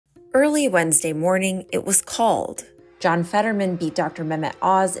Early Wednesday morning, it was called. John Fetterman beat Dr. Mehmet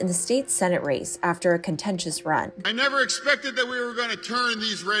Oz in the state's Senate race after a contentious run. I never expected that we were going to turn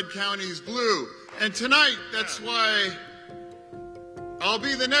these red counties blue. And tonight, that's why I'll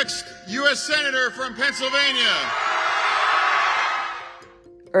be the next U.S. Senator from Pennsylvania.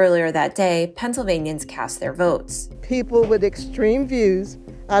 Earlier that day, Pennsylvanians cast their votes. People with extreme views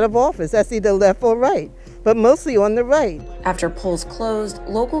out of office, that's either left or right, but mostly on the right. After polls closed,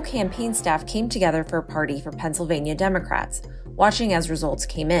 local campaign staff came together for a party for Pennsylvania Democrats, watching as results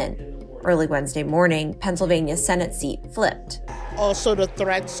came in. Early Wednesday morning, Pennsylvania's Senate seat flipped. Also the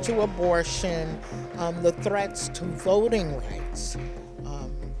threats to abortion, the threats to voting rights,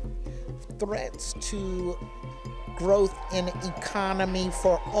 threats to growth in economy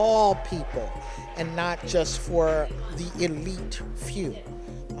for all people and not just for the elite few.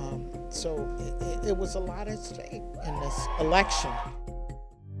 So it was a lot at stake in this election.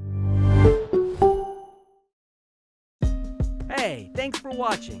 Hey, thanks for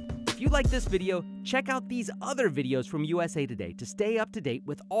watching. If you like this video, check out these other videos from USA Today to stay up to date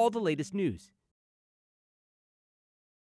with all the latest news.